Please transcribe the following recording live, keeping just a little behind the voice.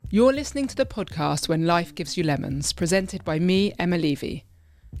You're listening to the podcast When Life Gives You Lemons, presented by me, Emma Levy.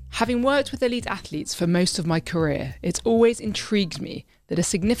 Having worked with elite athletes for most of my career, it's always intrigued me that a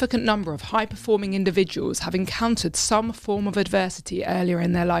significant number of high-performing individuals have encountered some form of adversity earlier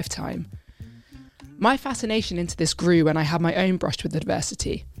in their lifetime. My fascination into this grew when I had my own brush with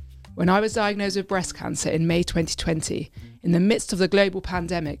adversity. When I was diagnosed with breast cancer in May 2020, in the midst of the global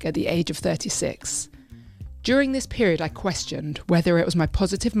pandemic at the age of 36. During this period, I questioned whether it was my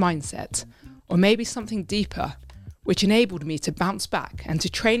positive mindset or maybe something deeper, which enabled me to bounce back and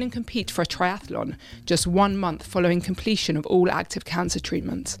to train and compete for a triathlon just 1 month following completion of all active cancer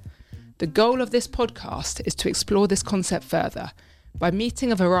treatment. The goal of this podcast is to explore this concept further by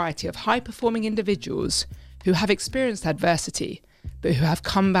meeting a variety of high-performing individuals who have experienced adversity, but who have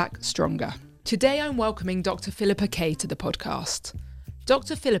come back stronger. Today, I'm welcoming Dr Philippa Kaye to the podcast.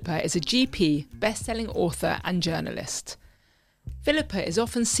 Dr Philippa is a GP, best-selling author and journalist. Philippa is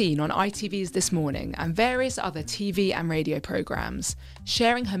often seen on ITV's This Morning and various other TV and radio programmes,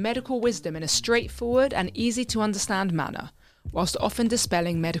 sharing her medical wisdom in a straightforward and easy-to-understand manner, whilst often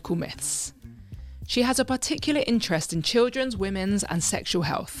dispelling medical myths. She has a particular interest in children's, women's and sexual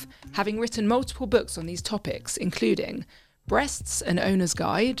health, having written multiple books on these topics, including Breasts, An Owner's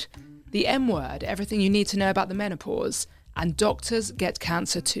Guide, The M Word, Everything You Need to Know About the Menopause, and Doctors Get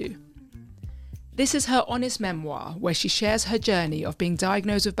Cancer Too. This is her honest memoir where she shares her journey of being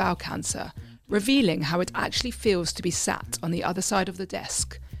diagnosed with bowel cancer, revealing how it actually feels to be sat on the other side of the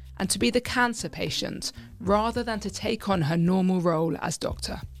desk and to be the cancer patient rather than to take on her normal role as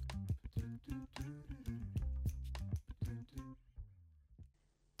doctor.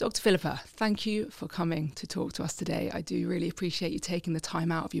 Dr. Philippa, thank you for coming to talk to us today. I do really appreciate you taking the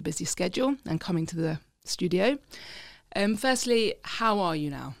time out of your busy schedule and coming to the studio. Firstly, how are you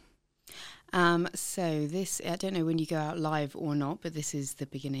now? So this, I don't know when you go out live or not, but this is the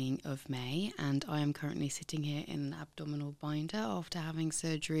beginning of May, and I am currently sitting here in an abdominal binder after having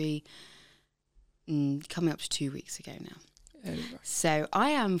surgery coming up to 2 weeks ago now. Oh, right. So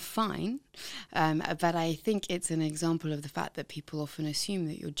I am fine, but I think it's an example of the fact that people often assume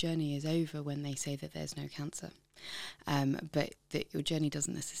that your journey is over when they say that there's no cancer, but that your journey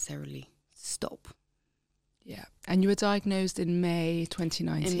doesn't necessarily stop. Yeah, and you were diagnosed in May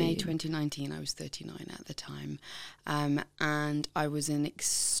 2019. In May 2019, I was 39 at the time, and I was an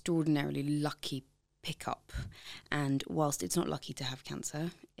extraordinarily lucky pickup. And whilst it's not lucky to have cancer,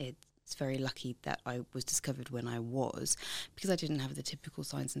 it's very lucky that I was discovered when I was, because I didn't have the typical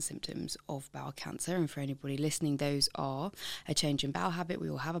signs and symptoms of bowel cancer. And for anybody listening, those are a change in bowel habit. We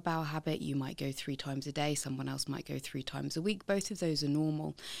all have a bowel habit. You might go 3 times a day. Someone else might go 3 times a week. Both of those are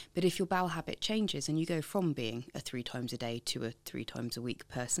normal. But if your bowel habit changes and you go from being a 3 times a day to a 3 times a week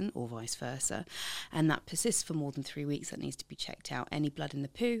person, or vice versa, and that persists for more than 3 weeks, that needs to be checked out. Any blood in the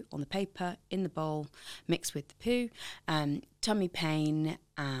poo, on the paper, in the bowl, mixed with the poo, tummy pain,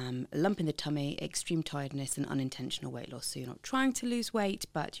 lump in the tummy, extreme tiredness and unintentional weight loss. So you're not trying to lose weight,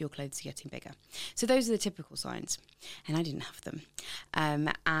 but your clothes are getting bigger. So those are the typical signs, and I didn't have them.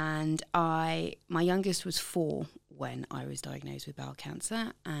 And my youngest was 4 when I was diagnosed with bowel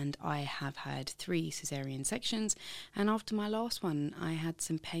cancer, and I have had 3 cesarean sections. And after my last one, I had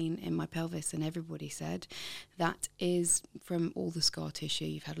some pain in my pelvis, and everybody said that is from all the scar tissue.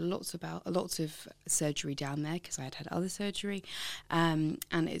 You've had lots of surgery down there, because I had other surgery, and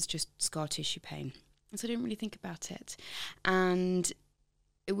it's just scar tissue pain. And so I didn't really think about it. And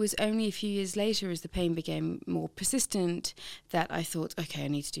it was only a few years later, as the pain became more persistent, that I thought, okay, I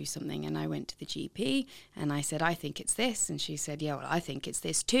need to do something. And I went to the GP and I said, I think it's this. And she said, yeah, well, I think it's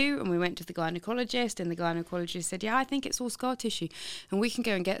this too. And we went to the gynecologist, and the gynecologist said, yeah, I think it's all scar tissue, and we can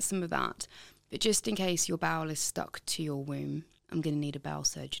go and get some of that. But just in case your bowel is stuck to your womb, I'm going to need a bowel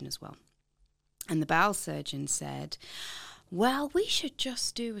surgeon as well. And the bowel surgeon said, well, we should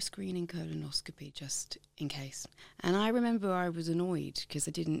just do a screening colonoscopy just in case. And I remember I was annoyed because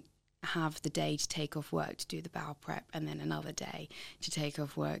I didn't have the day to take off work to do the bowel prep, and then another day to take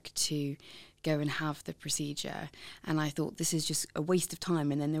off work to go and have the procedure. And I thought, this is just a waste of time.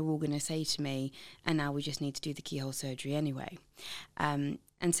 And then they're all going to say to me, and now we just need to do the keyhole surgery anyway.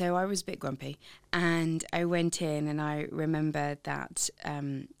 And so I was a bit grumpy, and I went in, and I remember that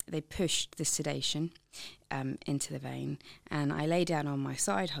they pushed the sedation into the vein, and I lay down on my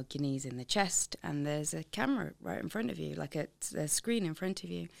side, hug your knees in the chest, and there's a camera right in front of you, like a screen in front of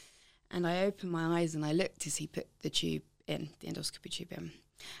you. And I opened my eyes and I looked as he put the tube in, the endoscopy tube in,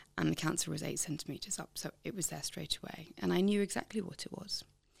 and the cancer was 8 centimetres up, so it was there straight away. And I knew exactly what it was.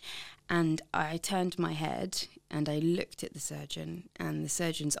 And I turned my head and I looked at the surgeon, and the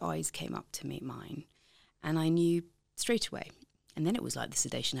surgeon's eyes came up to meet mine. And I knew straight away And then it was like the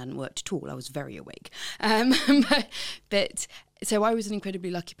sedation hadn't worked at all. I was very awake. But so I was an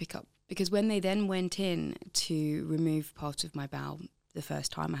incredibly lucky pickup, because when they then went in to remove part of my bowel the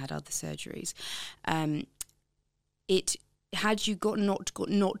first time, I had other surgeries, had you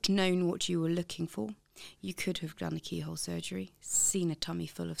not known what you were looking for, you could have done a keyhole surgery, seen a tummy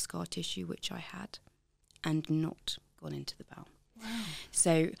full of scar tissue, which I had, and not gone into the bowel. Wow.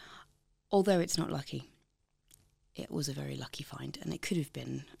 So although it's not lucky, it was a very lucky find, and it could have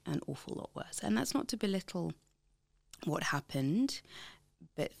been an awful lot worse. And that's not to belittle what happened,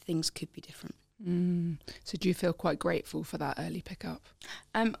 but things could be different. So do you feel quite grateful for that early pickup?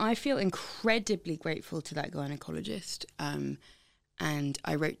 I feel incredibly grateful to that gynecologist. And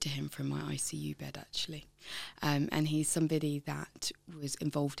I wrote to him from my ICU bed, actually. And he's somebody that was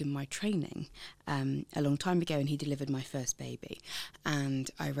involved in my training a long time ago, and he delivered my first baby. And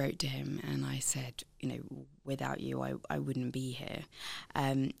I wrote to him and I said, without you, I wouldn't be here.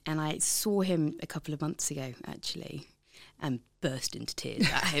 And I saw him a couple of months ago, actually, and burst into tears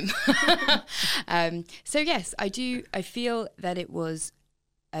at him. So yes, I do. I feel that it was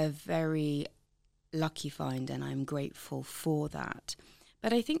a very lucky find, and I'm grateful for that.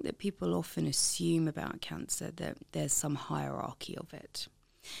 But I think that people often assume about cancer that there's some hierarchy of it.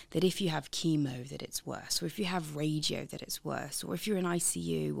 That if you have chemo, that it's worse, or if you have radio, that it's worse, or if you're in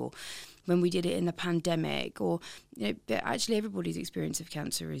ICU, or when we did it in the pandemic, or but actually everybody's experience of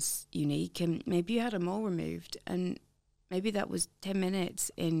cancer is unique. And maybe you had a mole removed, and maybe that was 10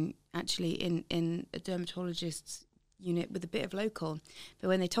 minutes in a dermatologist's unit with a bit of local. But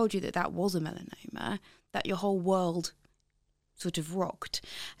when they told you that was a melanoma, that your whole world sort of rocked.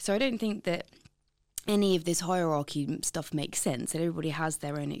 So I don't think that any of this hierarchy stuff makes sense, that everybody has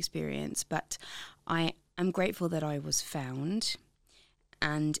their own experience. But I am grateful that I was found.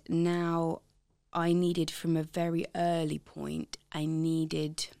 And now I needed, from a very early point, I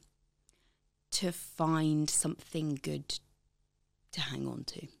needed to find something good to hang on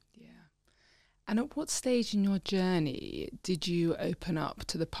to. Yeah. And at what stage in your journey did you open up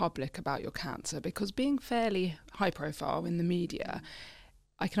to the public about your cancer? Because being fairly high profile in the media,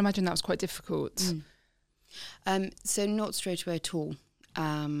 I can imagine that was quite difficult. So not straight away at all.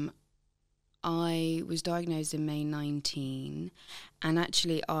 I was diagnosed in May 19, and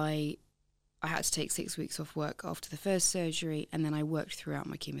actually I had to take 6 weeks off work after the first surgery, and then I worked throughout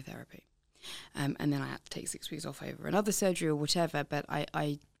my chemotherapy. And then I had to take 6 weeks off over another surgery or whatever, but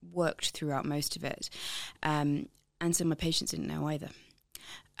I worked throughout most of it. And so my patients didn't know either.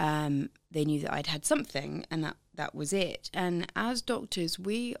 They knew that I'd had something, and that was it. And as doctors,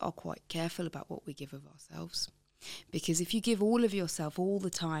 we are quite careful about what we give of ourselves. Because if you give all of yourself all the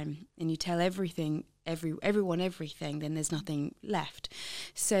time and you tell everyone everything, then there's nothing left.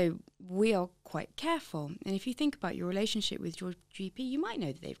 So we are quite careful. And if you think about your relationship with your GP, you might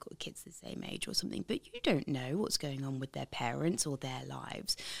know that they've got kids the same age or something, but you don't know what's going on with their parents or their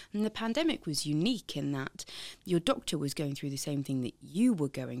lives. And the pandemic was unique in that your doctor was going through the same thing that you were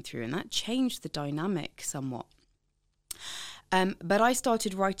going through, and that changed the dynamic somewhat. But I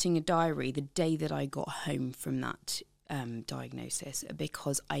started writing a diary the day that I got home from that diagnosis,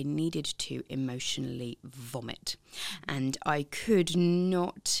 because I needed to emotionally vomit. And I could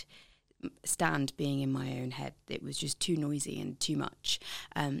not stand being in my own head. It was just too noisy and too much.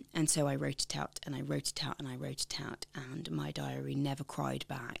 And so I wrote it out, and I wrote it out, and I wrote it out. And my diary never cried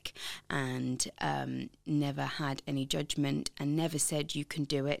back, and never had any judgment, and never said you can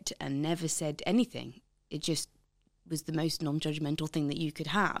do it, and never said anything. It just was the most non-judgmental thing that you could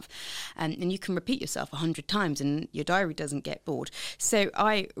have. And you can repeat yourself 100 times and your diary doesn't get bored. So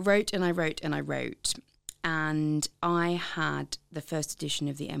I wrote and I wrote and I wrote. And I had the first edition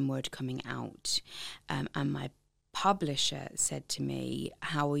of the M Word coming out. And my publisher said to me,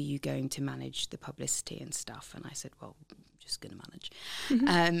 how are you going to manage the publicity and stuff? And I said, well, I'm just going to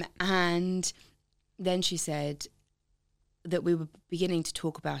manage. And then she said that we were beginning to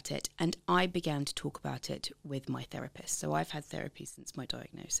talk about it, and I began to talk about it with my therapist. So I've had therapy since my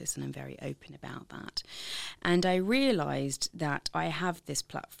diagnosis, and I'm very open about that. And I realised that I have this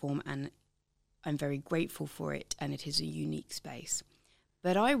platform, and I'm very grateful for it, and it is a unique space.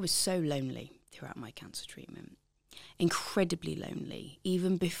 But I was so lonely throughout my cancer treatment, incredibly lonely,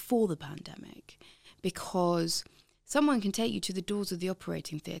 even before the pandemic, because someone can take you to the doors of the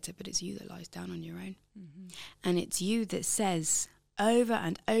operating theatre, but it's you that lies down on your own. Mm-hmm. And it's you that says over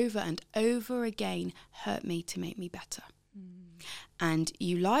and over and over again, hurt me to make me better. Mm. And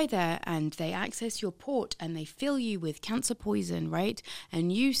you lie there and they access your port and they fill you with cancer poison, right?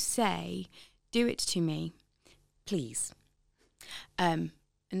 And you say, do it to me, please. And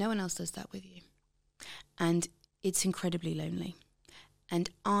no one else does that with you. And it's incredibly lonely. And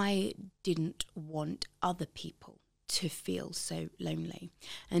I didn't want other people to feel so lonely.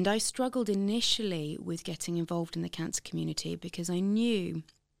 And I struggled initially with getting involved in the cancer community because I knew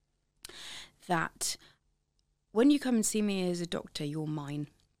that when you come and see me as a doctor, you're mine.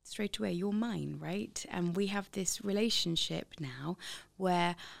 Straight away, you're mine, right? And we have this relationship now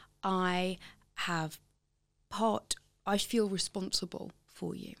where I feel responsible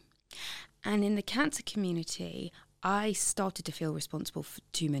for you. And in the cancer community, I started to feel responsible for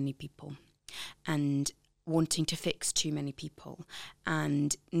too many people and wanting to fix too many people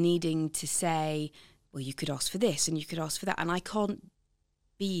and needing to say, well, you could ask for this and you could ask for that. And I can't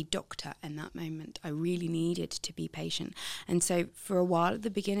be doctor in that moment. I really needed to be patient. And so for a while at the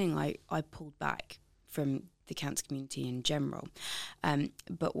beginning, I pulled back from the cancer community in general.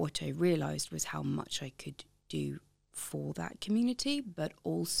 But what I realised was how much I could do for that community, but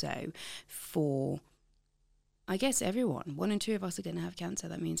also for, I guess, everyone. 1 in 2 of us are going to have cancer.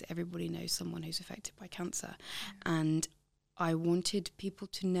 That means everybody knows someone who's affected by cancer. And I wanted people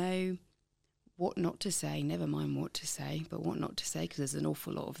to know what not to say, never mind what to say, but what not to say, because there's an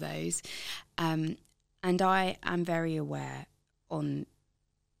awful lot of those. And I am very aware on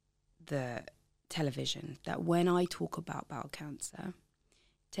the television that when I talk about bowel cancer,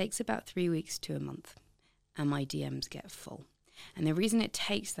 it takes about 3 weeks to a month, and my DMs get full. And the reason it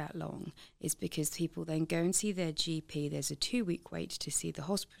takes that long is because people then go and see their GP. There's a 2-week wait to see the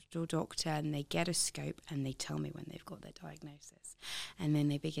hospital doctor, and they get a scope and they tell me when they've got their diagnosis. And then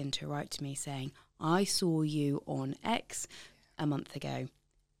they begin to write to me saying, I saw you on X a month ago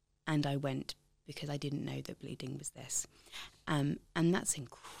and I went because I didn't know that bleeding was this. And that's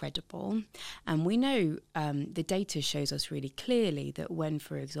incredible. And we know the data shows us really clearly that when,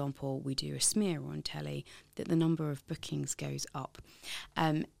 for example, we do a smear on telly, that the number of bookings goes up.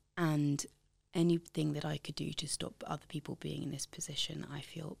 And anything that I could do to stop other people being in this position, I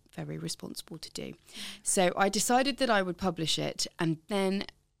feel very responsible to do. So I decided that I would publish it, and then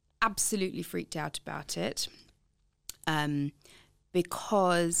absolutely freaked out about it.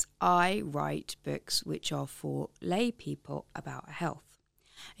 Because I write books which are for lay people about health.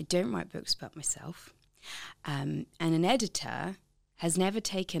 I don't write books about myself. And an editor has never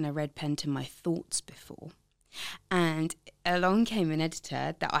taken a red pen to my thoughts before. And along came an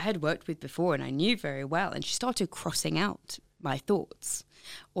editor that I had worked with before and I knew very well, and she started crossing out my thoughts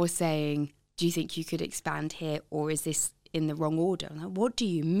or saying, do you think you could expand here, or is this in the wrong order? I'm like, what do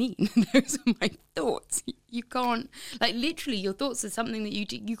you mean? Those are my thoughts. You can't, like, literally your thoughts are something that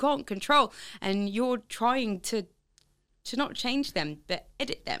you can't control, and you're trying to not change them but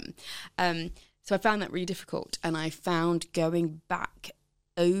edit them. So I found that really difficult, and I found going back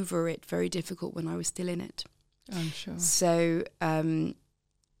over it very difficult when I was still in it. I'm sure. So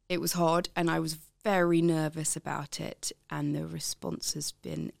it was hard, and I was very nervous about it, and the response has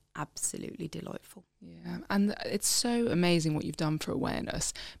been absolutely delightful. Yeah, and it's so amazing what you've done for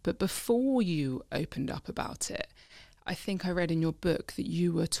awareness. But before you opened up about it, I think I read in your book that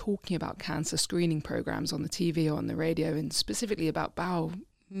you were talking about cancer screening programs on the TV or on the radio, and specifically about bowel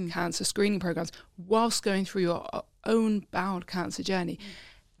cancer screening programs whilst going through your own bowel cancer journey.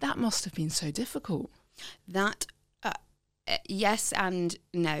 That must have been so difficult. That, yes and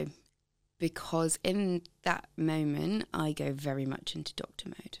no. Because in that moment, I go very much into doctor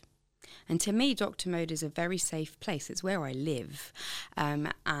mode. And to me, doctor mode is a very safe place. It's where I live.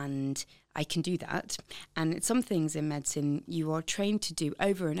 And I can do that. And it's some things in medicine you are trained to do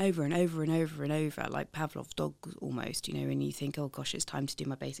over and over and over and over and over, like Pavlov's dog almost, you know, and you think, oh gosh, it's time to do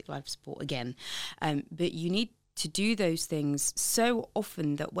my basic life support again. But you need to do those things so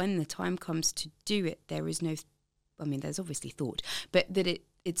often that when the time comes to do it, there is no, I mean, there's obviously thought, but that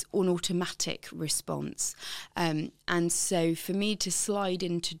it's an automatic response. And so for me to slide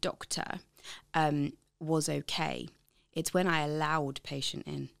into doctor was okay. It's when I allowed patient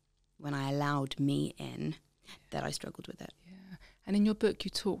in, when I allowed me in, that I struggled with it. Yeah. And in your book, you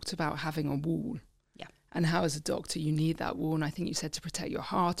talked about having a wall. Yeah. And how as a doctor, you need that wall. And I think you said to protect your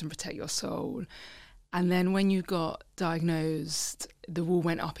heart and protect your soul. And then when you got diagnosed, the wall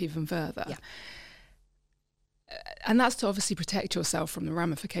went up even further. Yeah. And that's to obviously protect yourself from the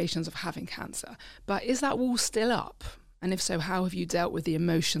ramifications of having cancer. But is that wall still up? And if so, how have you dealt with the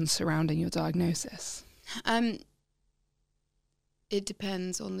emotions surrounding your diagnosis? It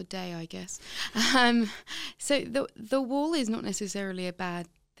depends on the day, I guess. So the wall is not necessarily a bad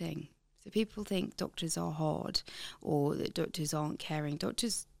thing. So people think doctors are hard or that doctors aren't caring.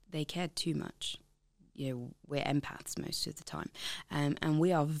 Doctors, they care too much. we're empaths most of the time. And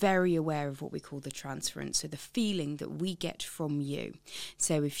we are very aware of what we call the transference, so the feeling that we get from you.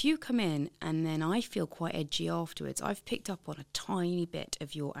 So if you come in and then I feel quite edgy afterwards, I've picked up on a tiny bit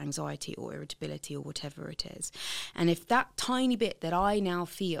of your anxiety or irritability or whatever it is. And if that tiny bit that I now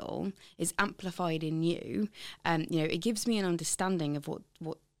feel is amplified in you, it gives me an understanding of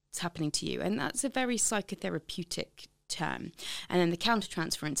what's happening to you. And that's a very psychotherapeutic term. And then the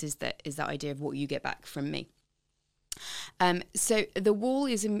countertransference is that idea of what you get back from me. So the wall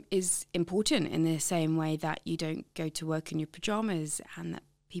is important in the same way that you don't go to work in your pajamas, and that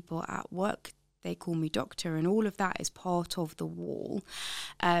people at work, they call me doctor, and all of that is part of the wall.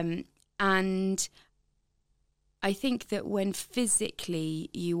 And I think that when physically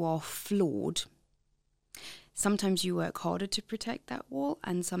you are flawed, sometimes you work harder to protect that wall,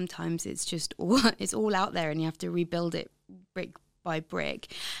 and sometimes it's just all out there and you have to rebuild it brick by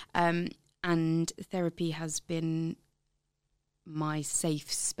brick. And therapy has been my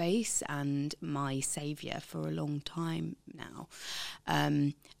safe space and my saviour for a long time now.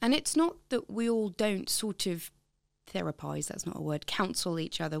 And it's not that we all don't sort of therapize, that's not a word, counsel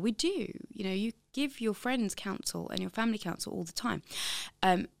each other. We do. You give your friends counsel and your family counsel all the time.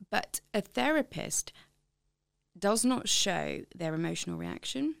 But a therapist does not show their emotional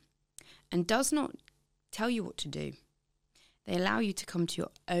reaction and does not tell you what to do. They allow you to come to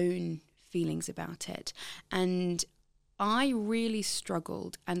your own feelings about it. And I really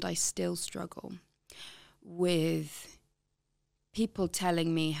struggled, and I still struggle, with people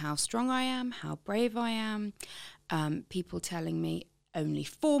telling me how strong I am, how brave I am, people telling me only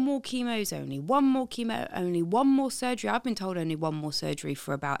 4 more chemos, only 1 more chemo, only 1 more surgery. I've been told only 1 more surgery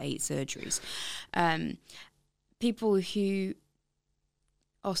for about 8 surgeries. People who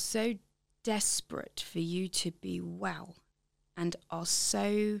are so desperate for you to be well and are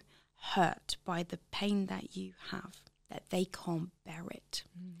so hurt by the pain that you have that they can't bear it.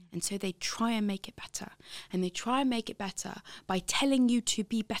 And so they try and make it better. And they try and make it better by telling you to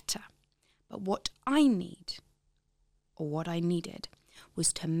be better. But what I need, or what I needed,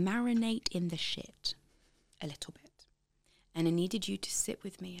 was to marinate in the shit a little bit. And I needed you to sit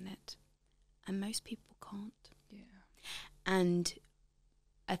with me in it. And most people can't. Yeah. And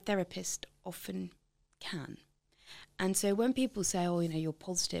a therapist often can. And so when people say, you're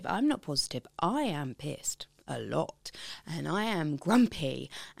positive, I'm not positive. I am pissed a lot. And I am grumpy.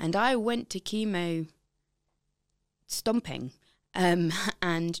 And I went to chemo stomping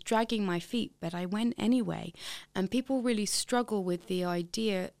and dragging my feet, but I went anyway. And people really struggle with the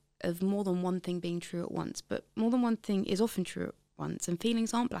idea of more than one thing being true at once. But more than one thing is often true at once, and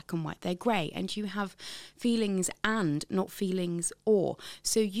feelings aren't black and white, they're grey, and you have feelings and not feelings or.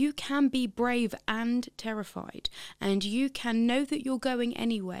 So you can be brave and terrified, and you can know that you're going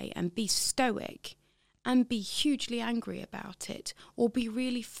anyway and be stoic and be hugely angry about it, or be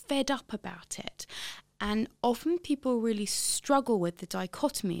really fed up about it. And often people really struggle with the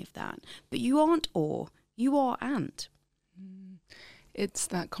dichotomy of that, but you aren't or, you are and. It's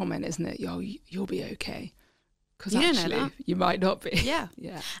that comment, isn't it? You'll be okay. Because You actually, you might not be. Yeah.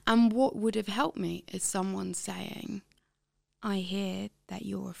 Yeah. And what would have helped me is someone saying, I hear that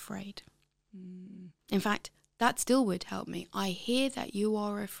you're afraid. In fact, that still would help me. I hear that you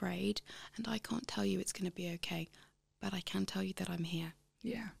are afraid, and I can't tell you it's going to be okay, but I can tell you that I'm here.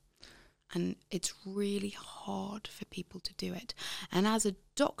 Yeah. And it's really hard for people to do it. And as a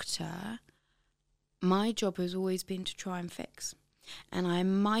doctor, my job has always been to try and fix. And I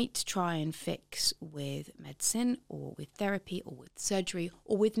might try and fix with medicine or with therapy or with surgery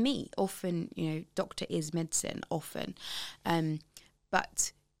or with me. Often, doctor is medicine, often.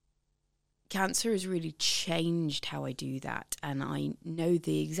 But cancer has really changed how I do that. And I know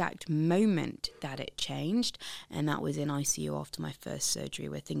the exact moment that it changed. And that was in ICU after my first surgery,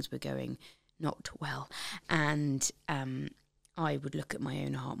 where things were going not well. And I would look at my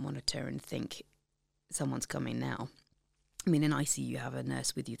own heart monitor and think, someone's coming now. I mean, in ICU, you have a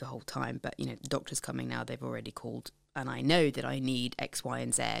nurse with you the whole time, but, the doctor's coming now, they've already called, and I know that I need X, Y,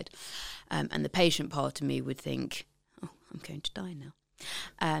 and Z. And the patient part of me would think, oh, I'm going to die now.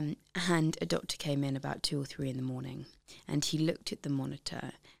 And a doctor came in about 2 or 3 in the morning, and he looked at the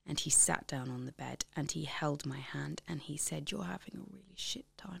monitor, and he sat down on the bed, and he held my hand, and he said, you're having a really shit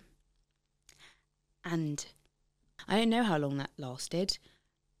time. And I don't know how long that lasted,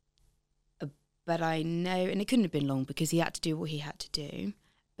 but I know, and it couldn't have been long because he had to do what he had to do,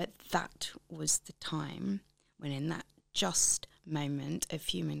 but that was the time when, in that just moment of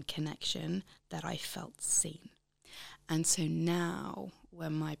human connection, that I felt seen. And so now,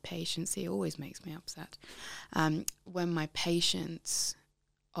 when my patients, it always makes me upset, when my patients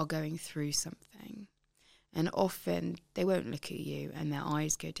are going through something, And often they won't look at you and their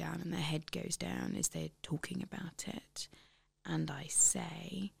eyes go down and their head goes down as they're talking about it. And I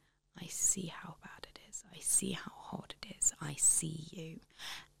say, I see how bad it is. I see how hard it is. I see you.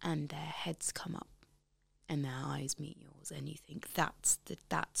 And their heads come up and their eyes meet yours. And you think, that's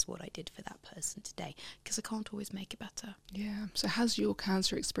what I did for that person today. Because I can't always make it better. Yeah. So has your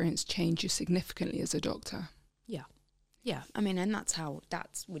cancer experience changed you significantly as a doctor? Yeah. Yeah, I mean, and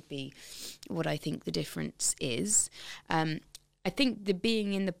that would be what I think the difference is. I think the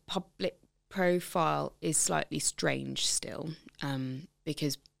being in the public profile is slightly strange still,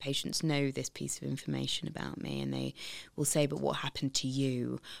 because patients know this piece of information about me and they will say, but what happened to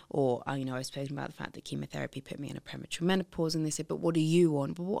you? Or, I've spoken about the fact that chemotherapy put me in a premature menopause, and they say, but what are you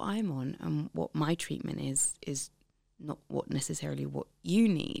on? But what I'm on and what my treatment is not what necessarily what you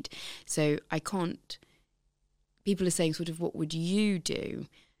need. So I can't... People are saying sort of, what would you do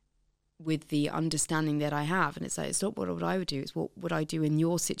with the understanding that I have? And it's like, it's not what I would do, it's what would I do in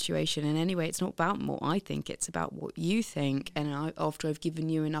your situation. And anyway, it's not about what I think, it's about what you think. And after I've given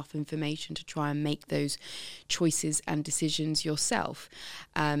you enough information to try and make those choices and decisions yourself.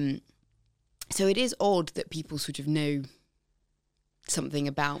 So it is odd that people sort of know something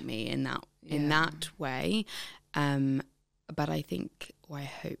about me in that way. But I think, I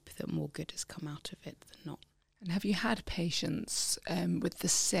hope that more good has come out of it than not. And have you had patients with the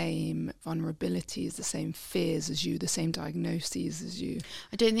same vulnerabilities, the same fears as you, the same diagnoses as you?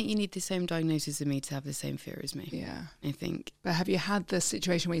 I don't think you need the same diagnosis as me to have the same fear as me. Yeah. I think. But have you had the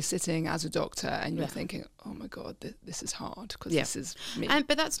situation where you're sitting as a doctor and you're thinking, oh my God, this is hard because this is me?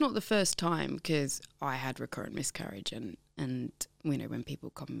 But that's not the first time, because I had recurrent miscarriage and when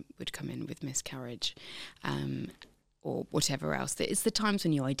people would come in with miscarriage, or whatever else. It's the times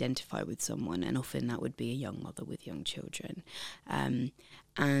when you identify with someone, and often that would be a young mother with young children. And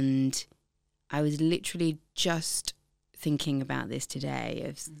I was literally just thinking about this today,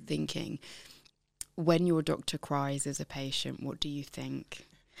 of thinking, when your doctor cries as a patient, what do you think?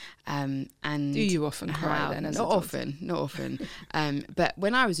 And do you often cry then? Not often. But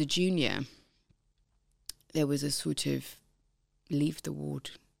when I was a junior, there was a sort of leave the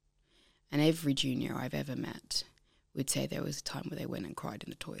ward. And every junior I've ever met would say there was a time where they went and cried in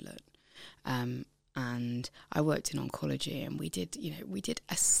the toilet. And I worked in oncology, and we did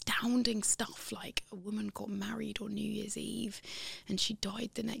astounding stuff, like a woman got married on New Year's Eve and she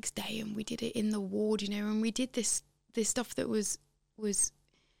died the next day, and we did it in the ward, and we did this stuff that was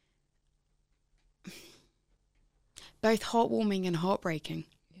both heartwarming and heartbreaking.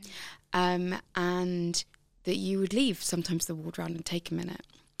 Yeah. And that you would leave sometimes the ward round and take a minute.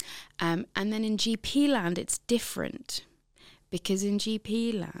 And then in GP land, it's different, because in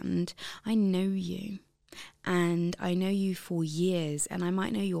GP land, I know you, and I know you for years, and I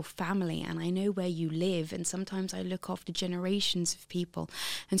might know your family, and I know where you live, and sometimes I look after generations of people,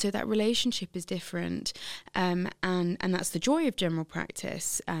 and so that relationship is different, and that's the joy of general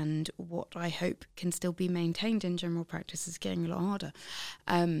practice, and what I hope can still be maintained in general practice is getting a lot harder.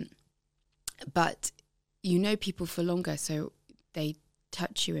 But you know people for longer, so they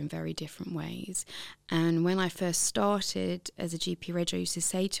touch you in very different ways. And when I first started as a GP reg, I used to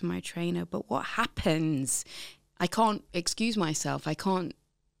say to my trainer, but what happens? I can't excuse myself. I can't,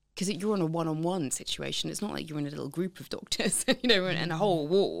 because you're in a one-on-one situation. It's not like you're in a little group of doctors, in a whole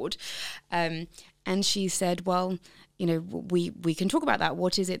ward. And she said, well, we can talk about that.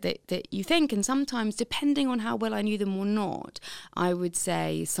 What is it that you think? And sometimes, depending on how well I knew them or not, I would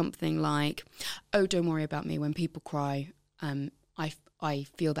say something like, oh, don't worry about me. When people cry, I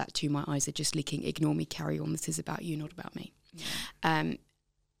feel that too. My eyes are just leaking. Ignore me. Carry on. This is about you, not about me. Yeah.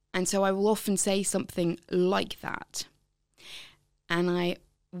 And so I will often say something like that. And I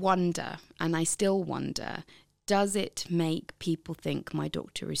wonder, and I still wonder, does it make people think my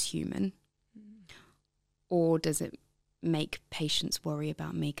doctor is human? Or does it make patients worry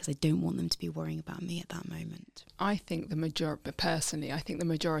about me because I don't want them to be worrying about me at that moment? I think the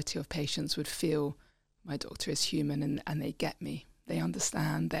majority of patients would feel my doctor is human and they get me. They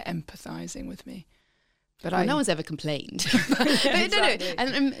understand, they're empathising with me. But no one's ever complained. Exactly. No.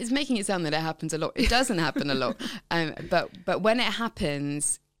 And it's making it sound that it happens a lot. It doesn't happen a lot. But when it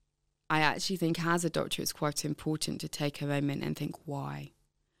happens, I actually think as a doctor, it's quite important to take a moment and think, why?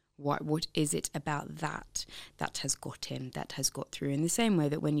 What is it about that has got in, that has got through? In the same way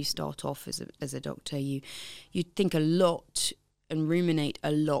that when you start off as a doctor, you think a lot and ruminate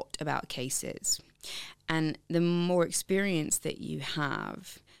a lot about cases. And the more experience that you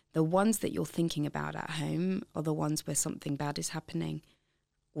have, the ones that you're thinking about at home are the ones where something bad is happening.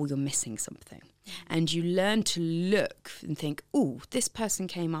 or you're missing something. And you learn to look and think, oh, this person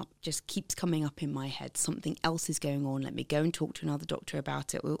just keeps coming up in my head. Something else is going on. Let me go and talk to another doctor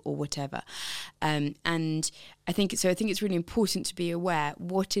about it, or whatever. And I think it's really important to be aware,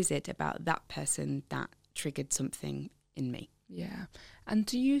 what is it about that person that triggered something in me? Yeah. And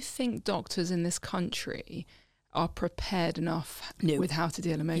do you think doctors in this country are prepared enough with how to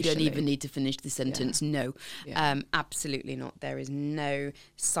deal emotionally? You don't even need to finish the sentence. No, absolutely not. There is no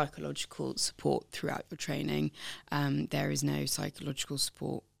psychological support throughout your training. There is no psychological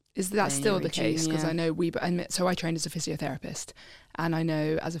support. Is that still the case? Because I know so I trained as a physiotherapist, and I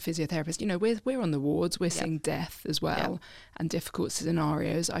know as a physiotherapist, you know, we're on the wards, we're seeing death as well, and difficult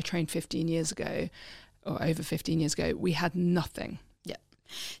scenarios. I trained 15 years ago, or over 15 years ago. We had nothing. Yeah.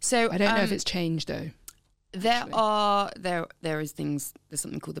 So I don't know if it's changed though. There's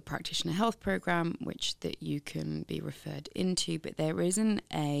something called the Practitioner Health Programme, which that you can be referred into, but there isn't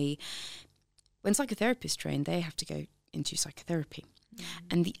when psychotherapists train, they have to go into psychotherapy.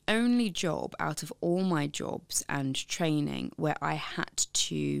 And the only job out of all my jobs and training where I had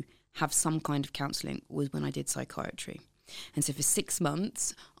to have some kind of counselling was when I did psychiatry. And so for 6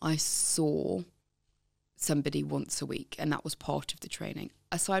 months, I saw somebody once a week, and that was part of the training.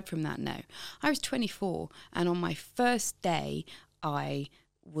 Aside from that, no. I was 24, and on my first day, I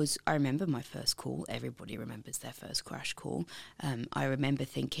remember my first call. Everybody remembers their first crash call. I remember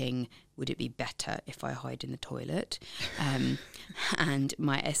thinking, would it be better if I hide in the toilet? And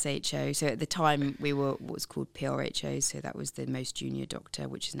my SHO, so at the time we were what's called PRHO, so that was the most junior doctor,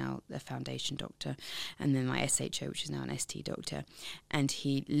 which is now the foundation doctor, and then my SHO, which is now an ST doctor. And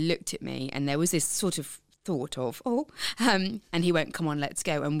he looked at me, and there was this sort of thought of, and he went, come on, let's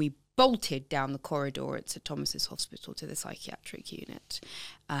go. And we bolted down the corridor at St Thomas's Hospital to the psychiatric unit.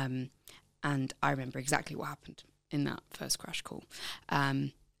 And I remember exactly what happened in that first crash call.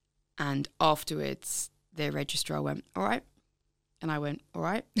 And afterwards, the registrar went, all right. And I went, all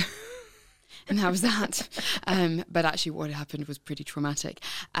right. And that was that. But actually what happened was pretty traumatic.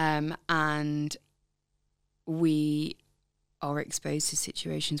 And we are exposed to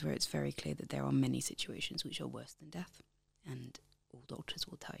situations where it's very clear that there are many situations which are worse than death. And all doctors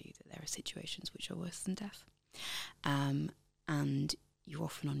will tell you that there are situations which are worse than death. And you're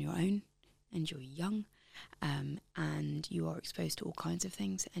often on your own, and you're young, and you are exposed to all kinds of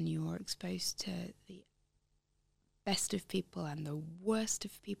things, and you are exposed to the best of people and the worst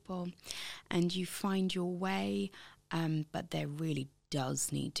of people, and you find your way, but there really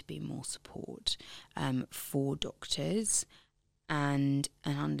does need to be more support for doctors, and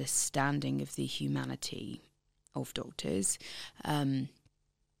an understanding of the humanity of doctors,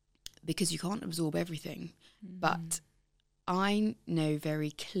 because you can't absorb everything. But I know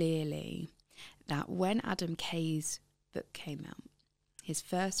very clearly that when Adam Kaye's book came out, his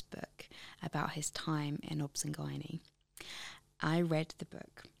first book about his time in obs and gynae, I read the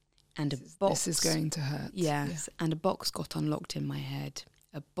book, and this is going to hurt. Yes, yeah. And a box got unlocked in my head,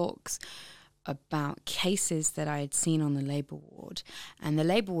 a box about cases that I had seen on the labour ward. And the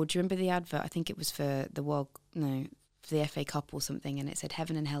labour ward, do you remember the advert? I think it was for for the FA Cup or something, and it said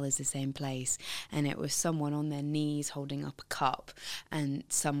heaven and hell is the same place. And it was someone on their knees holding up a cup, and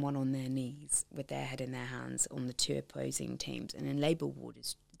someone on their knees with their head in their hands on the two opposing teams. And in labour ward,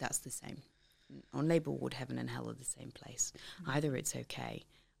 that's the same. On labour ward, heaven and hell are the same place. Either it's okay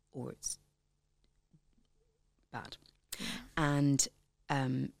or it's bad. Yeah. And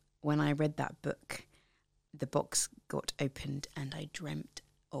when I read that book, the box got opened, and I dreamt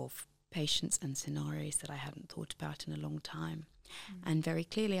of patients and scenarios that I hadn't thought about in a long time. And very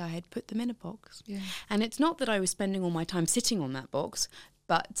clearly I had put them in a box. Yeah. And it's not that I was spending all my time sitting on that box,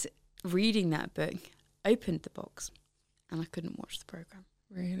 but reading that book opened the box, and I couldn't watch the programme.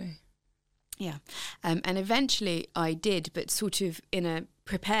 Really? Yeah. And eventually I did, but sort of in a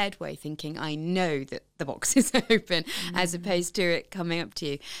prepared way, thinking I know that the box is open, as opposed to it coming up to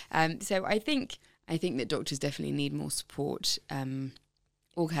you. So I think that doctors definitely need more support.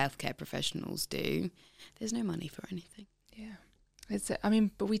 All healthcare professionals do. There's no money for anything. Yeah.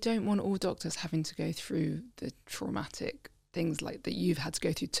 But we don't want all doctors having to go through the traumatic things like that you've had to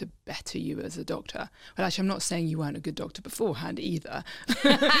go through to better you as a doctor. Well, actually, I'm not saying you weren't a good doctor beforehand either.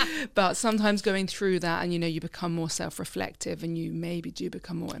 But sometimes going through that, and you become more self-reflective, and you maybe do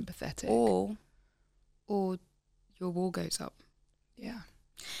become more empathetic. Or your wall goes up. Yeah.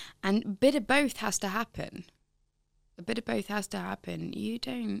 And a bit of both has to happen. You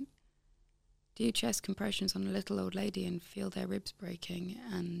don't do chest compressions on a little old lady and feel their ribs breaking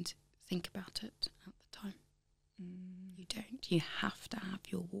and think about it at the time. You don't. You have to have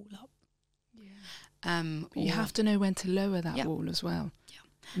your wall up. Yeah. But you have to know when to lower that wall as well. Yeah.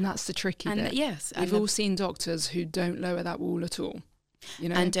 And that's the tricky bit. Yes. We've all seen doctors who don't lower that wall at all. You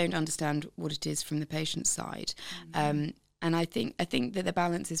know? And don't understand what it is from the patient's side. And I think that the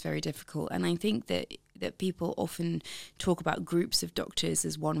balance is very difficult. And I think that people often talk about groups of doctors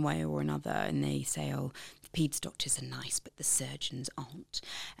as one way or another, and they say, oh, the peds doctors are nice, but the surgeons aren't.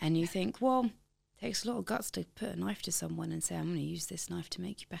 And you think, well, it takes a lot of guts to put a knife to someone and say, I'm going to use this knife to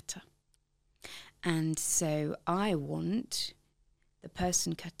make you better. And so I want the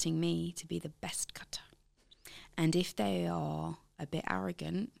person cutting me to be the best cutter. And if they are a bit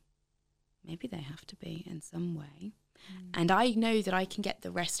arrogant, maybe they have to be in some way. And I know that I can get the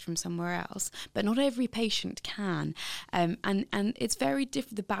rest from somewhere else, but not every patient can. And it's very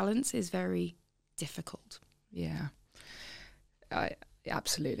different. The balance is very difficult. Yeah,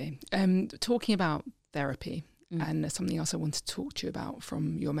 absolutely. Talking about therapy, and something else I want to talk to you about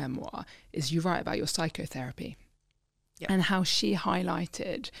from your memoir is you write about your psychotherapy and how she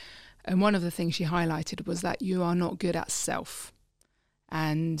highlighted, and one of the things she highlighted was that you are not good at self.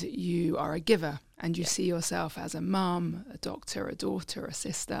 And you are a giver, and you see yourself as a mum, a doctor, a daughter, a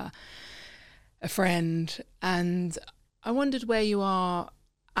sister, a friend. And I wondered where you are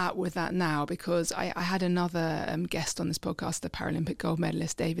at with that now, because I had another guest on this podcast, the Paralympic gold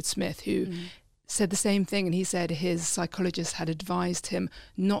medalist David Smith, who said the same thing. And he said his psychologist had advised him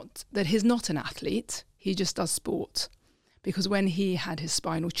that he's not an athlete, he just does sport. Because when he had his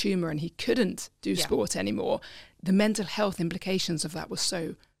spinal tumour and he couldn't do sport anymore, the mental health implications of that was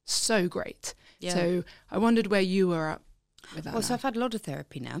so great. Yeah. So I wondered where you were at with that. Well, so I've had a lot of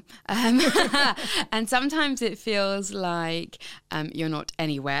therapy now. And sometimes it feels like you're not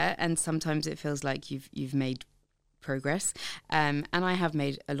anywhere, and sometimes it feels like you've made progress. And I have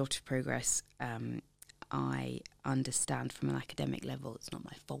made a lot of progress. I understand from an academic level it's not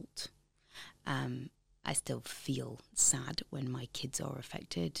my fault. I still feel sad when my kids are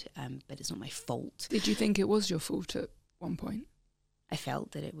affected, but it's not my fault. Did you think it was your fault at one point? I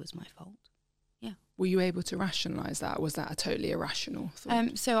felt that it was my fault. Yeah. Were you able to rationalise that? Or was that a totally irrational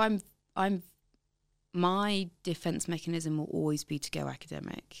thought? So I'm. My defence mechanism will always be to go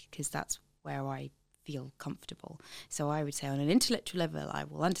academic, because that's where I feel comfortable. So I would say on an intellectual level, I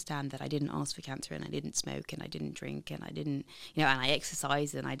will understand that I didn't ask for cancer, and I didn't smoke, and I didn't drink, and I didn't, and I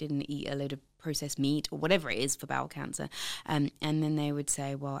exercised, and I didn't eat a load of processed meat or whatever it is for bowel cancer. And then they would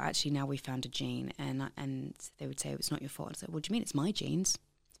say, well, actually now we found a gene, and they would say, it's not your fault. I said, what do you mean? It's my genes.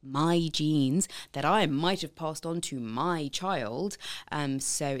 My genes that I might have passed on to my child.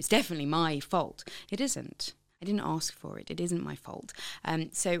 So it's definitely my fault. It isn't. I didn't ask for it. It isn't my fault.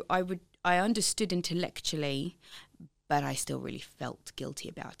 So I understood intellectually, but I still really felt guilty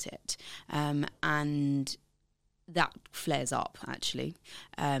about it. And that flares up, actually.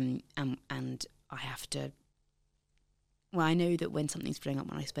 And I have to... Well, I know that when something's flaring up,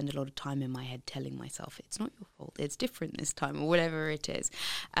 when I spend a lot of time in my head telling myself, it's not your fault, it's different this time, or whatever it is.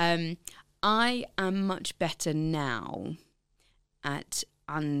 I am much better now at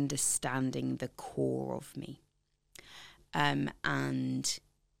understanding the core of me. And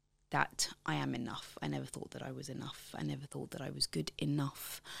that I am enough. I never thought that I was enough. I never thought that I was good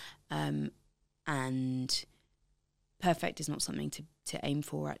enough. And perfect is not something to aim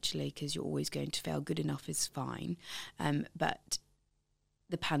for, actually, because you're always going to fail. Good enough is fine. But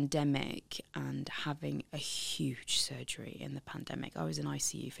the pandemic and having a huge surgery in the pandemic, I was in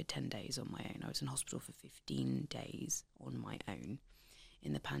ICU for 10 days on my own. I was in hospital for 15 days on my own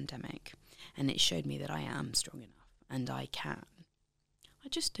in the pandemic. And it showed me that I am strong enough and I can. I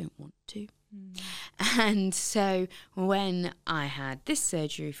just don't want to. And so when I had this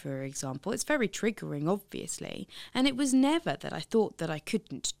surgery, for example, it's very triggering, obviously. And it was never that I thought that I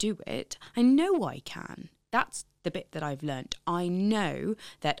couldn't do it. I know I can. That's the bit that I've learnt. I know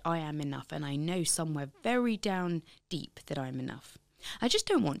that I am enough, and I know somewhere very down deep that I'm enough. I just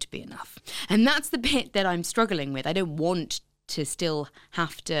don't want to be enough. And that's the bit that I'm struggling with. I don't want to still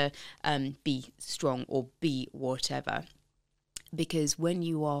have to be strong or be whatever. Because when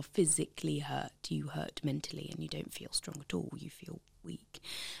you are physically hurt, you hurt mentally, and you don't feel strong at all. You feel weak.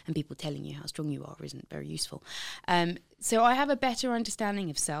 And people telling you how strong you are isn't very useful. So I have a better understanding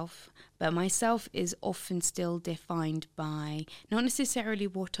of self, but my self is often still defined by not necessarily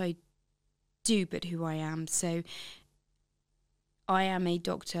what I do, but who I am. So I am a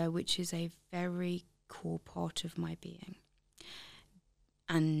doctor, which is a very core part of my being.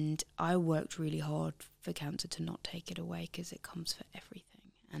 And I worked really hard for cancer to not take it away, because it comes for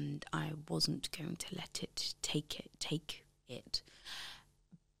everything. And I wasn't going to let it take it.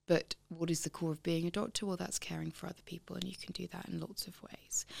 But what is the core of being a doctor? Well, that's caring for other people, and you can do that in lots of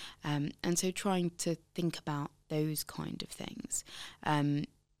ways. And so trying to think about those kind of things.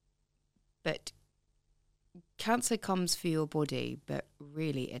 But cancer comes for your body, but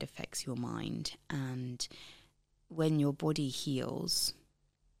really it affects your mind. And when your body heals,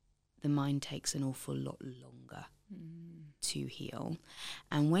 the mind takes an awful lot longer to heal.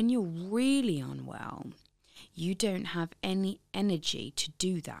 And when you're really unwell, you don't have any energy to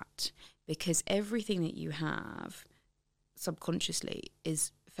do that, because everything that you have subconsciously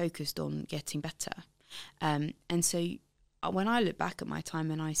is focused on getting better. And so when I look back at my time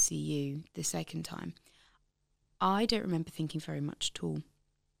in ICU the second time, I don't remember thinking very much at all.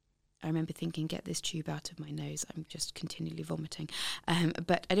 I remember thinking, get this tube out of my nose, I'm just continually vomiting.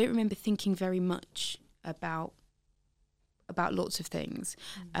 But I don't remember thinking very much about lots of things,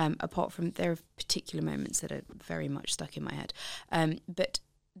 apart from there are particular moments that are very much stuck in my head. But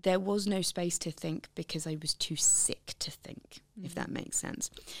there was no space to think because I was too sick to think, if that makes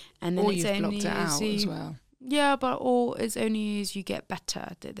sense. And then you've blocked it out as well. Yeah, it's only as you get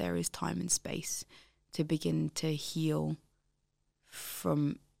better that there is time and space to begin to heal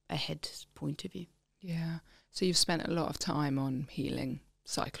from a head point of view. Yeah. So you've spent a lot of time on healing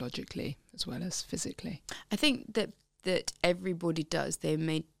psychologically as well as physically. I think that everybody does. They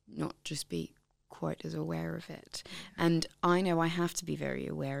may not just be quite as aware of it. And I know I have to be very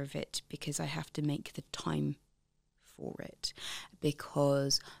aware of it because I have to make the time for it,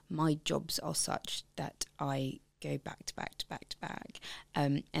 because my jobs are such that I go back to back to back to back,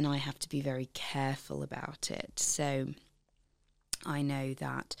 and I have to be very careful about it. So I know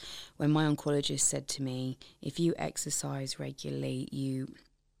that when my oncologist said to me, if you exercise regularly, you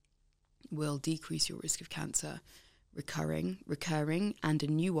will decrease your risk of cancer recurring, and a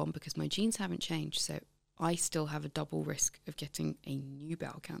new one, because my genes haven't changed. So I still have a double risk of getting a new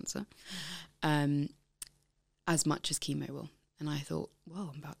bowel cancer, as much as chemo will. And I thought,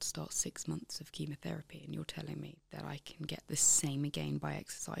 well, I'm about to start 6 months of chemotherapy, and you're telling me that I can get the same again by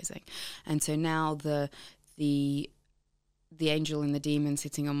exercising. And so now the angel and the demon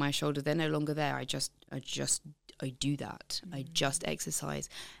sitting on my shoulder, they're no longer there. I do that. I just exercise,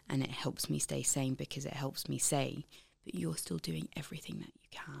 and it helps me stay sane, because it helps me say, but you're still doing everything that you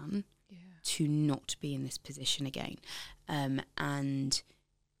can to not be in this position again. And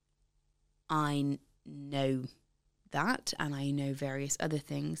I know that, and I know various other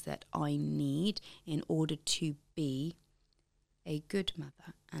things that I need in order to be a good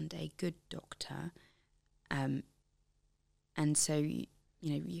mother and a good doctor. And so,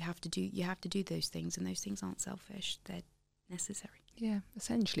 you have to do those things, and those things aren't selfish. They're necessary. Yeah,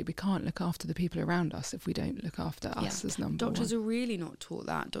 essentially, we can't look after the people around us if we don't look after us as number one. Doctors are really not taught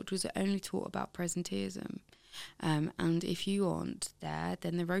that. Doctors are only taught about presenteeism. And if you aren't there,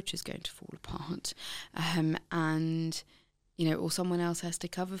 then the rota's going to fall apart. Or someone else has to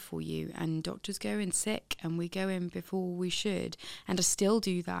cover for you. And doctors go in sick, and we go in before we should. And I still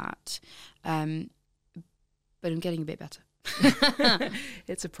do that. But I'm getting a bit better.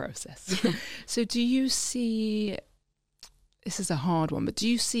 It's a process. So do you see, this is a hard one, but do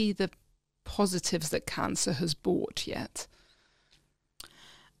you see the positives that cancer has brought yet?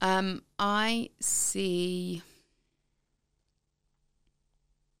 I see,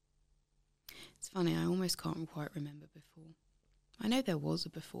 it's funny, I almost can't quite remember before. I know there was a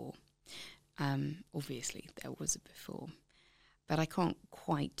before. Obviously there was a before, but I can't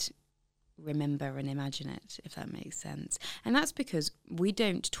quite remember and imagine it, if that makes sense. And that's because we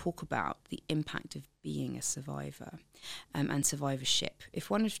don't talk about the impact of being a survivor and survivorship. If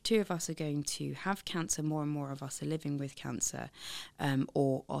one or two of us are going to have cancer, more and more of us are living with cancer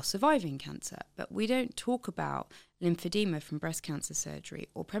or are surviving cancer. But we don't talk about lymphedema from breast cancer surgery,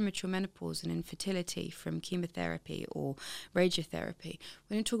 or premature menopause and infertility from chemotherapy or radiotherapy.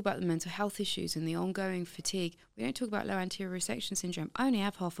 We don't talk about the mental health issues and the ongoing fatigue. We don't talk about low anterior resection syndrome. I only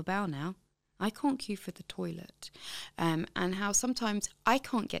have half a bowel now. I can't queue for the toilet. And how sometimes I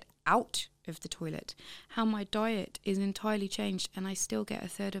can't get out of the toilet. How my diet is entirely changed, and I still get a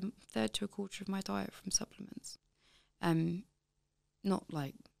third to a quarter of my diet from supplements. Not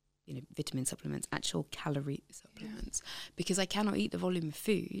like, vitamin supplements, actual calorie supplements, because I cannot eat the volume of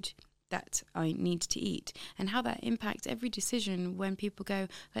food that I need to eat, and how that impacts every decision when people go,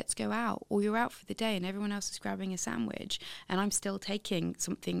 let's go out, or you're out for the day and everyone else is grabbing a sandwich and I'm still taking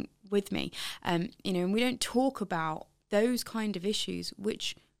something with me. And we don't talk about those kind of issues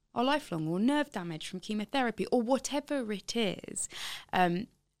which are lifelong, or nerve damage from chemotherapy, or whatever it is. And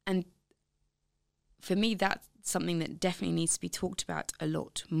for me, that's something that definitely needs to be talked about a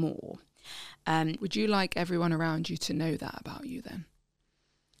lot more. Would you like everyone around you to know that about you then?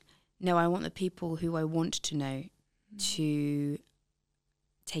 No, I want the people who I want to know to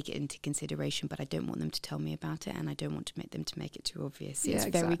take it into consideration, but I don't want them to tell me about it, and I don't want to make them to make it too obvious. It's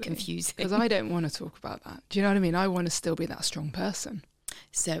very confusing. Because I don't want to talk about that. Do you know what I mean? I want to still be that strong person.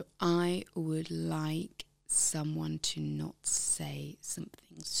 So I would like someone to not say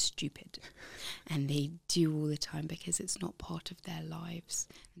something stupid, and they do all the time because it's not part of their lives,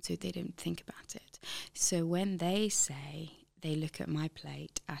 and so they don't think about it. So when they say, they look at my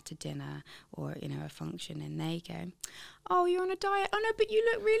plate at a dinner or, you know, a function, and they go, "Oh, you're on a diet? Oh no, but you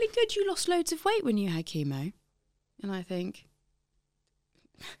look really good. You lost loads of weight when you had chemo." And I think,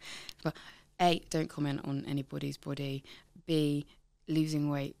 well, A, don't comment on anybody's body. B, losing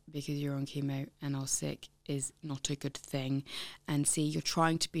weight because you're on chemo and are sick is not a good thing. And C, you're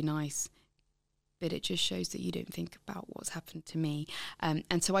trying to be nice, but it just shows that you don't think about what's happened to me.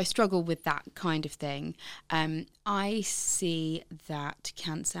 And so I struggle with that kind of thing. I see that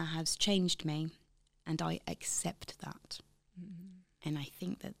cancer has changed me, and I accept that. And I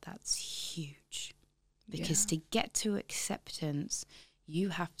think that that's huge, because to get to acceptance, you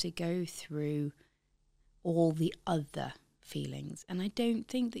have to go through all the other feelings. And I don't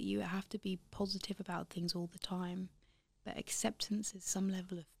think that you have to be positive about things all the time, but acceptance is some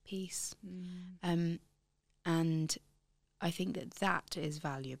level of peace. And I think that that is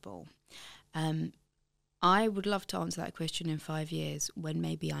valuable. I would love to answer that question in 5 years when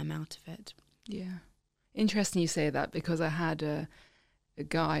maybe I'm out of it. Yeah. Interesting you say that, because I had a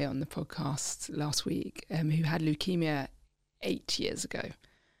guy on the podcast last week who had leukemia 8 years ago.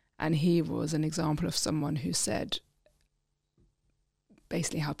 And he was an example of someone who said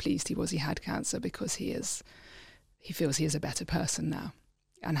basically how pleased he was he had cancer, because he feels he is a better person now,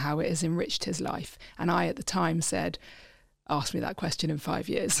 and how it has enriched his life. And I, at the time, said, ask me that question in 5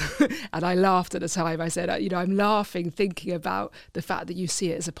 years. And I laughed at the time. I said, you know, I'm laughing thinking about the fact that you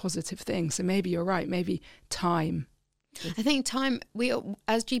see it as a positive thing. So maybe you're right. Maybe time. I think time, we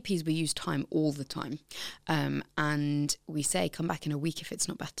as GPs, we use time all the time. And we say, come back in a week if it's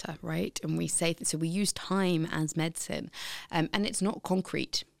not better, right? And we say, so we use time as medicine. And it's not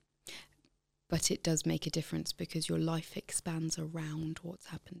concrete, but it does make a difference, because your life expands around what's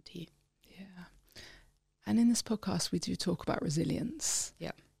happened to you. Yeah. And in this podcast, we do talk about resilience.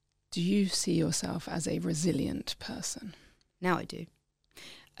 Yeah. Do you see yourself as a resilient person? Now I do.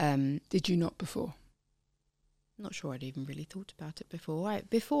 Did you not before? Not sure I'd even really thought about it before.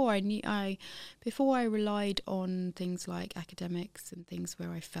 Before I relied on things like academics and things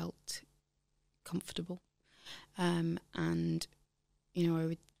where I felt comfortable. And, you know, I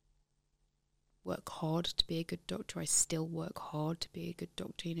would work hard to be a good doctor. I still work hard to be a good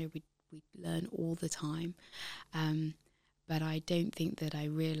doctor. You know, we learn all the time. But I don't think that I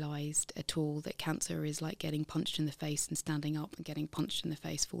realised at all that cancer is like getting punched in the face and standing up, and getting punched in the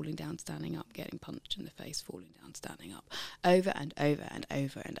face, falling down, standing up, getting punched in the face, falling down, standing up, over and over and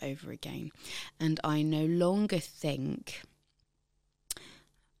over and over again. And I no longer think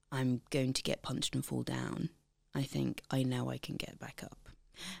I'm going to get punched and fall down. I think I know I can get back up.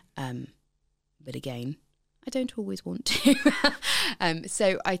 But again, I don't always want to.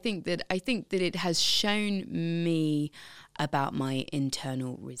 So I think that it has shown me about my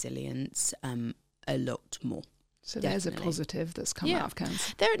internal resilience a lot more. So Definitely. There's a positive that's come out of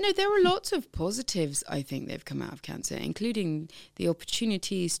cancer. There are lots of positives, I think, that have come out of cancer, including the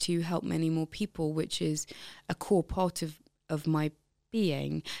opportunities to help many more people, which is a core part of my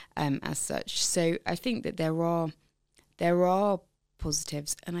being as such. So I think that there are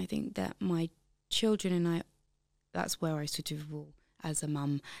positives, and I think that my children and I, that's where I sort of will, as a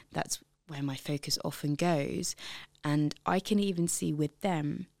mum, that's where my focus often goes. And I can even see with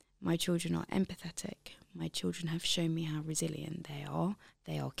them, my children are empathetic. My children have shown me how resilient they are.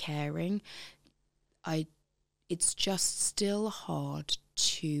 They are caring. It's just still hard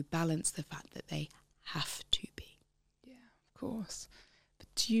to balance the fact that they have to be. Yeah, of course. But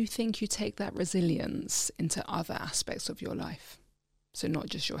do you think you take that resilience into other aspects of your life? So not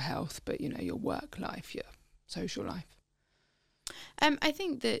just your health, but, you know, your work life, your social life? I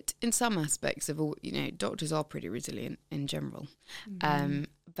think that in some aspects of all, you know, doctors are pretty resilient in general.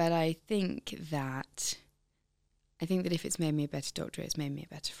 But I think that if it's made me a better doctor, it's made me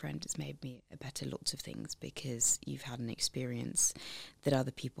a better friend, it's made me a better lots of things, because you've had an experience that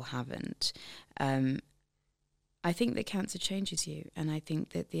other people haven't. I think that cancer changes you, and I think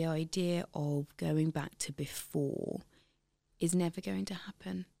that the idea of going back to before is never going to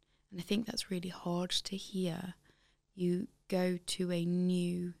happen. And I think that's really hard to hear. You go to a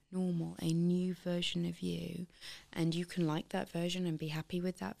new normal, a new version of you, and you can like that version and be happy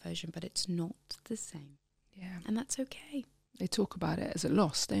with that version, but it's not the same. Yeah. And that's okay. They talk about it as a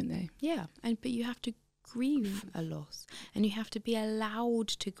loss, don't they? Yeah, but you have to grieve a loss, and you have to be allowed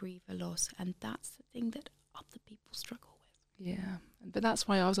to grieve a loss, and that's the thing that other people struggle with. Yeah, but that's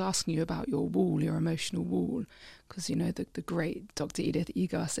why I was asking you about your wall, your emotional wall, because, you know, the great Dr. Edith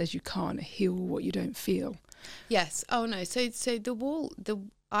Eger says you can't heal what you don't feel. Yes. Oh, no. So the wall,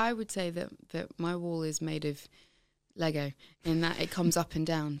 I would say that my wall is made of Lego, in that it comes up and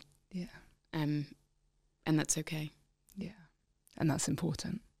down. Yeah. And that's okay. Yeah. And that's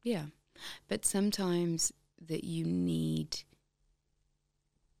important. Yeah. But sometimes that you need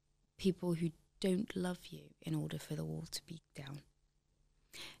people who don't love you in order for the wall to be down.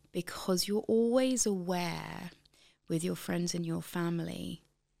 Because you're always aware with your friends and your family,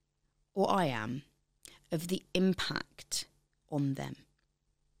 or I am, of the impact on them.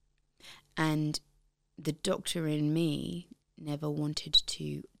 And the doctor in me never wanted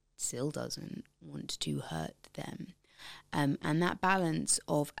to, still doesn't want to hurt them. And that balance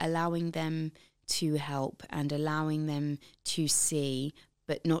of allowing them to help and allowing them to see,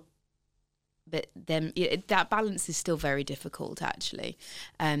 but that balance is still very difficult, actually.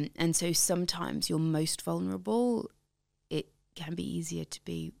 And so sometimes you're most vulnerable. It can be easier to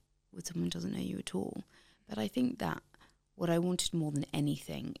be with someone who doesn't know you at all. But I think that what I wanted more than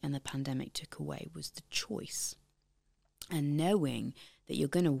anything, and the pandemic took away, was the choice. And knowing that you're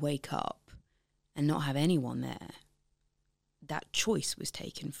going to wake up and not have anyone there. That choice was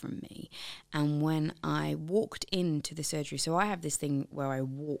taken from me. And when I walked into the surgery, so I have this thing where I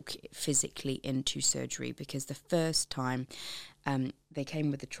walk physically into surgery, because the first time they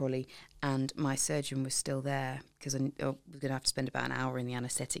came with the trolley and my surgeon was still there, because I was going to have to spend about an hour in the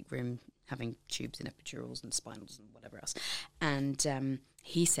anaesthetic room having tubes and epidurals and spinals and whatever else. And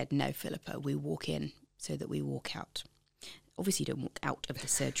he said, "No, Philippa, we walk in so that we walk out." Obviously you don't walk out of the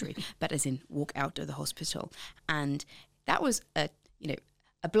surgery, but as in walk out of the hospital. And that was a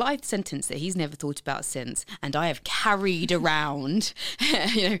blithe sentence that he's never thought about since, and I have carried around,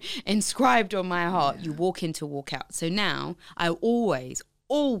 inscribed on my heart. Yeah. You walk in to walk out. So now I always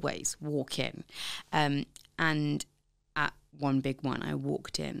walk in. And at one big one, I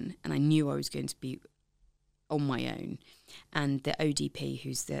walked in, and I knew I was going to be on my own. And the ODP,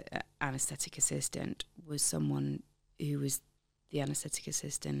 who's the anaesthetic assistant, was someone who was the anaesthetic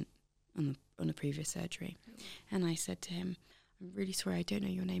assistant on the previous surgery. And I said to him, "I'm really sorry, I don't know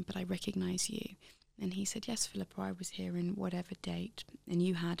your name, but I recognise you." And he said, "Yes, Philippa, I was here in whatever date, and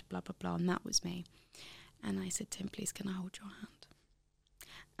you had blah, blah, blah," and that was me. And I said to him, "Please, can I hold your hand?"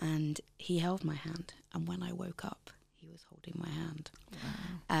 And he held my hand, and when I woke up, he was holding my hand.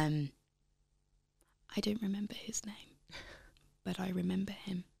 Wow. I don't remember his name, but I remember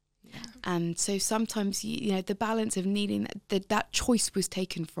him. Yeah. So sometimes, the balance of needing that choice was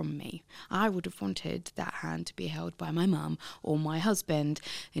taken from me. I would have wanted that hand to be held by my mum or my husband,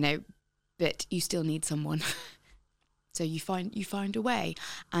 but you still need someone. So you find a way.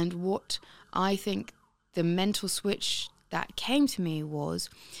 And what I think the mental switch that came to me was,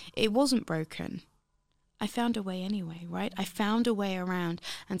 it wasn't broken. I found a way anyway, right? I found a way around.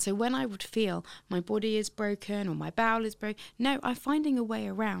 And so when I would feel my body is broken or my bowel is broken, no, I'm finding a way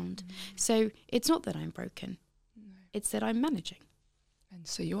around. So it's not that I'm broken. No. It's that I'm managing. And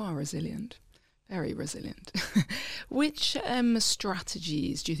so you are resilient, very resilient. Which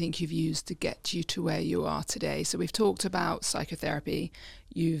strategies do you think you've used to get you to where you are today? So we've talked about psychotherapy.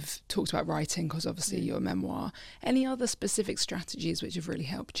 You've talked about writing, because obviously your memoir. Any other specific strategies which have really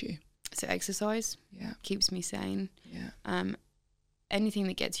helped you? So exercise keeps me sane. Yeah. Anything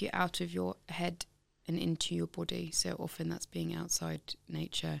that gets you out of your head and into your body. So often that's being outside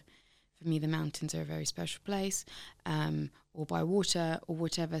nature. For me, the mountains are a very special place, or by water or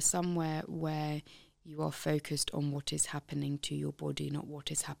whatever, somewhere where you are focused on what is happening to your body, not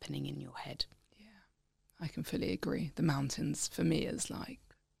what is happening in your head. Yeah, I can fully agree. The mountains for me is like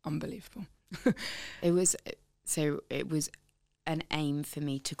unbelievable. It was an aim for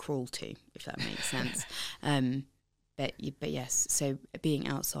me to crawl to, if that makes sense. But yes, so being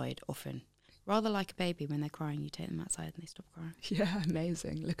outside often, rather like a baby, when they're crying, you take them outside and they stop crying. Yeah,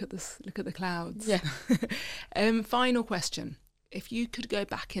 amazing. Look at this. Look at the clouds. Yeah. Final question: if you could go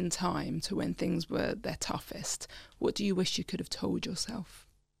back in time to when things were their toughest, what do you wish you could have told yourself?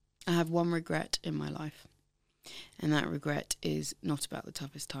 I have one regret in my life, and that regret is not about the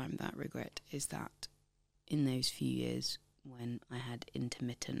toughest time. That regret is that in those few years when I had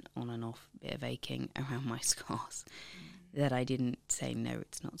intermittent on and off bit of aching around my scars, that I didn't say, no,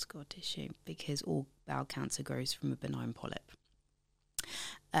 it's not scar tissue, because all bowel cancer grows from a benign polyp.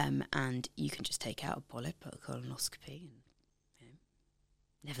 And you can just take out a polyp at a colonoscopy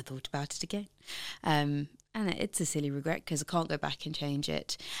and never thought about it again. And it's a silly regret because I can't go back and change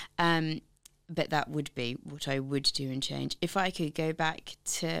it. But that would be what I would do and change. If I could go back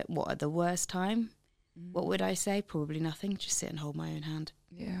to at the worst time, what would I say? Probably nothing. Just sit and hold my own hand.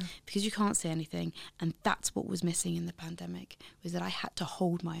 Yeah. Because you can't say anything. And that's what was missing in the pandemic, was that I had to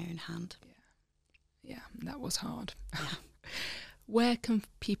hold my own hand. Yeah, that was hard. Yeah. Where can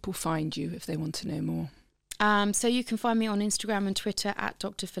people find you if they want to know more? So you can find me on Instagram and Twitter at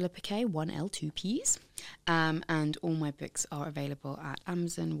Dr Philippa Kaye, 1L, 2 Ps. And all my books are available at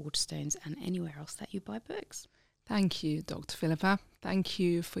Amazon, Waterstones, and anywhere else that you buy books. Thank you, Dr. Philippa. Thank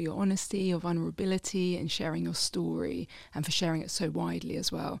you for your honesty, your vulnerability, and sharing your story, and for sharing it so widely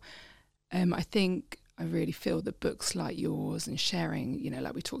as well. I really feel that books like yours and sharing,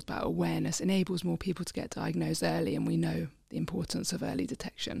 like we talked about, awareness enables more people to get diagnosed early, and we know the importance of early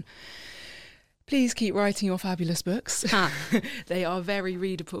detection. Please keep writing your fabulous books. They are very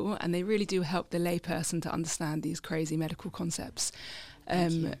readable, and they really do help the layperson to understand these crazy medical concepts.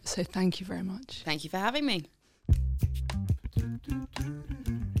 So thank you very much. Thank you for having me.